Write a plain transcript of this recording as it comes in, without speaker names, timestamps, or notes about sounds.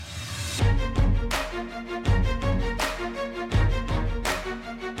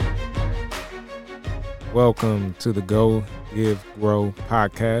Welcome to the Go, Give, Grow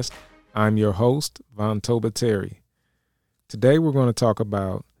podcast. I'm your host, Von Toba Terry. Today we're going to talk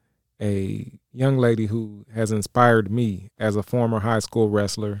about a young lady who has inspired me as a former high school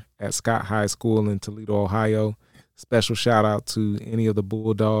wrestler at Scott High School in Toledo, Ohio. Special shout out to any of the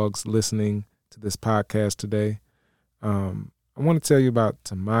Bulldogs listening to this podcast today. I want to tell you about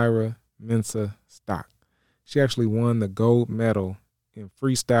Tamyra Mensah Stock. She actually won the gold medal in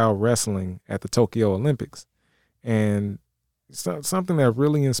freestyle wrestling at the Tokyo Olympics. And something that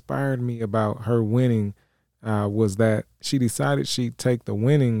really inspired me about her winning was that she decided she'd take the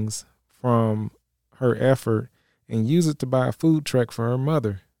winnings from her effort and use it to buy a food truck for her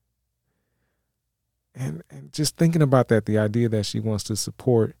mother. And just thinking about that, the idea that she wants to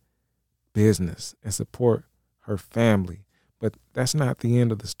support business and support her family. But that's not the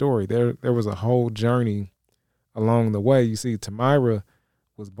end of the story. There was a whole journey along the way. You see, Tamyra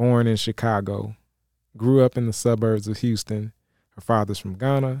was born in Chicago, grew up in the suburbs of Houston. Her father's from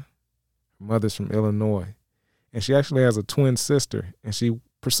Ghana, her mother's from Illinois. And she actually has a twin sister, and she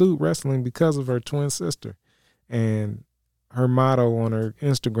pursued wrestling because of her twin sister. And her motto on her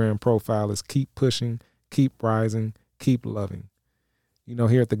Instagram profile is keep pushing, keep rising, keep loving. You know,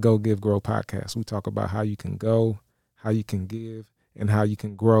 here at the Go, Give, Grow podcast, we talk about how you can go, how you can give, and how you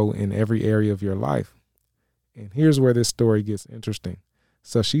can grow in every area of your life. And here's where this story gets interesting.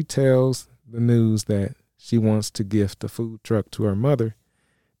 So she tells the news that she wants to gift a food truck to her mother.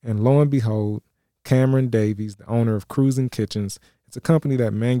 And lo and behold, Cameron Davies, the owner of Cruising Kitchens, it's a company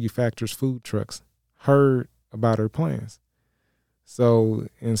that manufactures food trucks, heard about her plans. So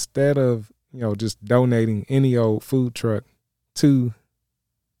instead of, just donating any old food truck to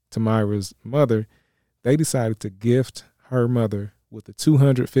Tamyra's mother, they decided to gift her mother with a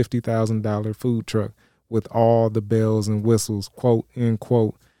 $250,000 food truck with all the bells and whistles, quote, end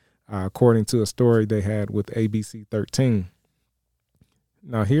quote, according to a story they had with ABC 13.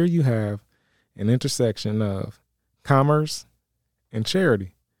 Now here you have an intersection of commerce and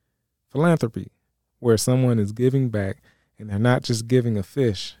charity, philanthropy, where someone is giving back, and they're not just giving a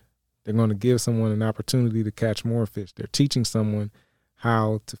fish. They're going to give someone an opportunity to catch more fish. They're teaching someone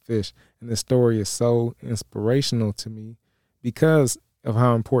how to fish. And this story is so inspirational to me because of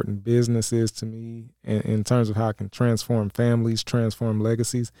how important business is to me in terms of how it can transform families, transform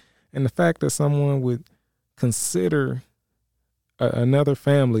legacies. And the fact that someone would consider another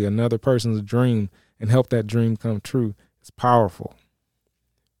family, another person's dream, and help that dream come true is powerful.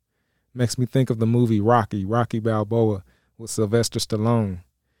 Makes me think of the movie Rocky Balboa with Sylvester Stallone.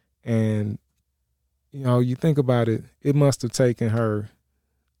 And, you think about it, it must have taken her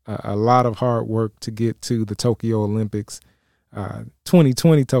a lot of hard work to get to the Tokyo Olympics,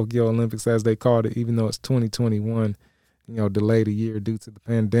 2020 Tokyo Olympics, as they called it, even though it's 2021, delayed a year due to the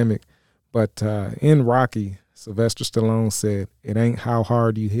pandemic. But in Rocky, Sylvester Stallone said, it ain't how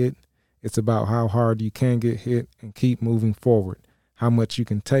hard you hit, it's about how hard you can get hit and keep moving forward, how much you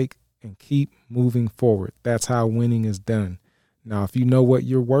can take and keep moving forward. That's how winning is done. Now, if you know what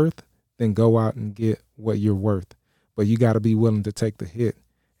you're worth, then go out and get what you're worth. But you got to be willing to take the hit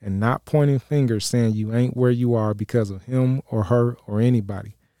and not pointing fingers saying you ain't where you are because of him or her or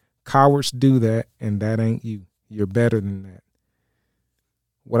anybody. Cowards do that, and that ain't you. You're better than that.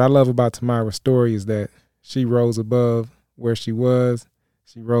 What I love about Tamyra's story is that she rose above where she was.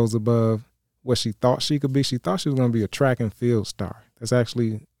 She rose above what she thought she could be. She thought she was going to be a track and field star. That's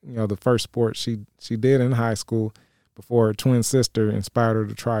actually, the first sport she did in high school before her twin sister inspired her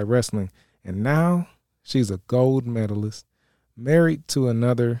to try wrestling. And now she's a gold medalist, married to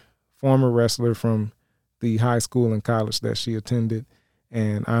another former wrestler from the high school and college that she attended.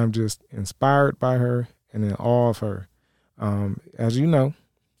 And I'm just inspired by her and in awe of her. As you know,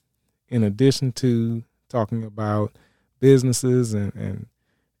 in addition to talking about businesses and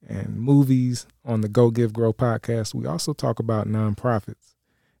movies on the Go Give Grow podcast, we also talk about nonprofits.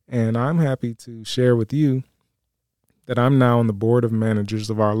 And I'm happy to share with you that I'm now on the board of managers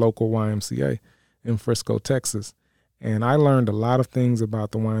of our local YMCA in Frisco, Texas. And I learned a lot of things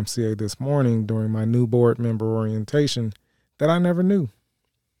about the YMCA this morning during my new board member orientation that I never knew.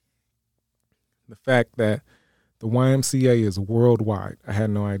 The fact that the YMCA is worldwide, I had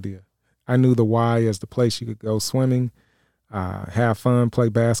no idea. I knew the Y as the place you could go swimming, have fun, play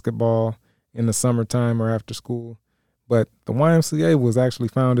basketball in the summertime or after school. But the YMCA was actually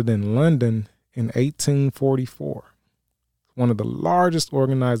founded in London in 1844. One of the largest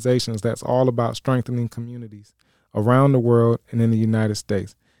organizations that's all about strengthening communities around the world and in the United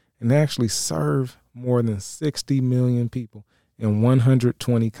States. And they actually serve more than 60 million people. in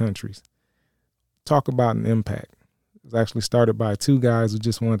 120 countries. Talk about an impact. It was actually started by two guys who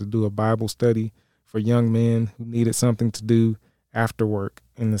just wanted to do a Bible study for young men who needed something to do after work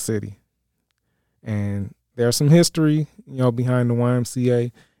in the city. And there's some history, behind the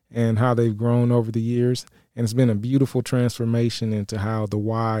YMCA and how they've grown over the years. And it's been a beautiful transformation into how the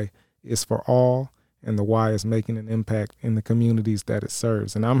Y is for all and the Y is making an impact in the communities that it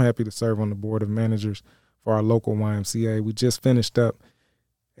serves. And I'm happy to serve on the board of managers for our local YMCA. We just finished up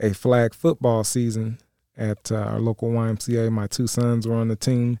a flag football season at our local YMCA. My two sons were on the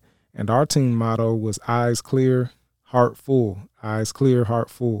team, and our team motto was eyes clear, heart full. Eyes clear, heart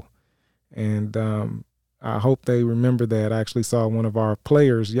full. And I hope they remember that. I actually saw one of our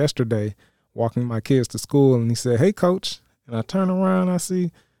players yesterday walking my kids to school, and he said, "Hey, coach." And I turn around, I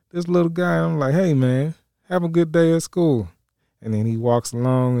see this little guy. I'm like, "Hey, man, have a good day at school." And then he walks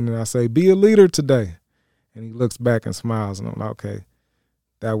along, and then I say, "Be a leader today." And he looks back and smiles, and I'm like, okay,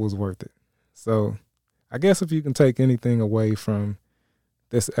 that was worth it. So I guess if you can take anything away from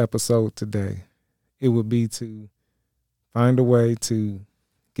this episode today, it would be to find a way to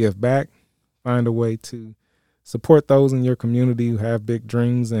give back, find a way to support those in your community who have big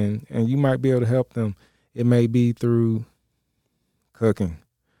dreams, and you might be able to help them. It may be through cooking,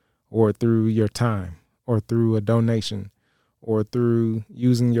 or through your time, or through a donation, or through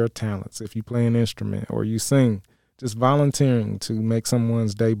using your talents. If you play an instrument or you sing, just volunteering to make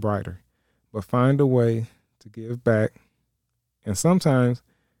someone's day brighter. But find a way to give back. And sometimes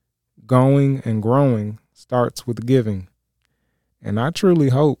going and growing starts with giving. And I truly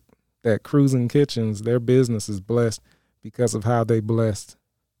hope that Cruising Kitchens, their business, is blessed because of how they blessed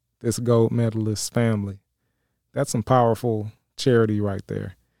this gold medalist family. That's some powerful charity right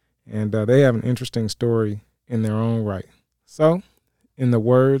there. And they have an interesting story in their own right. So, in the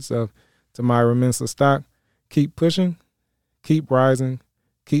words of Tamira Mensah Stock, keep pushing, keep rising,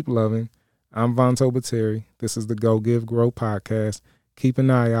 keep loving. I'm Vontoba Terry. This is the Go Give Grow podcast. Keep an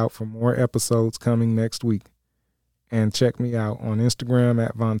eye out for more episodes coming next week. And check me out on Instagram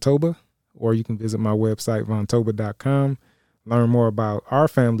at Vontoba, or you can visit my website, vontoba.com. Learn more about our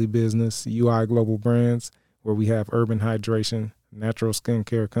family business, UI Global Brands, where we have Urban Hydration, natural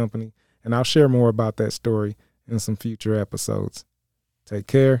skincare company. And I'll share more about that story in some future episodes. Take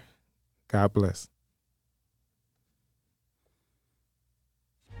care. God bless.